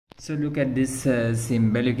So look at this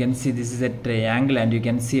symbol. You can see this is a triangle, and you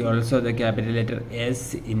can see also the capital letter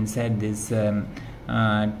S inside this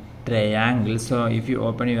triangle. So if you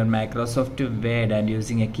open your Microsoft Word and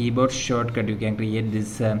using a keyboard shortcut, you can create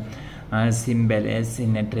this symbol S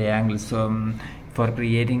in a triangle. So for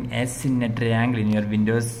creating S in a triangle in your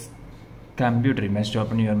Windows computer, you must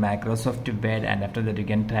open your Microsoft Word, and after that you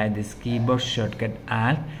can try this keyboard shortcut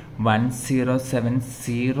Alt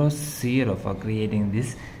 10700 for creating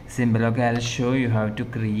this symbol. Okay, I'll show you how to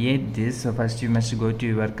create this. So first you must go to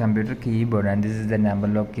your computer keyboard, and this is the number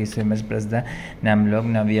lock key, so you must press the number lock.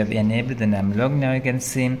 Now we have enabled the number lock. Now you can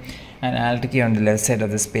see an Alt key on the left side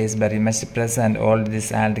of the space bar. You must press and hold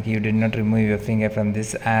this Alt key. You did not remove your finger from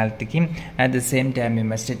this Alt key. At the same time you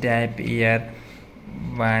must type here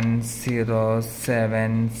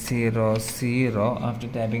 10700. After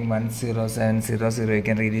typing 10700, you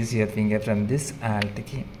can release your finger from this Alt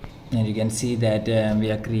key, and you can see that we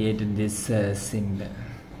have created this symbol.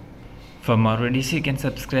 For more videos you can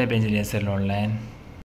subscribe Engineer Cell Online.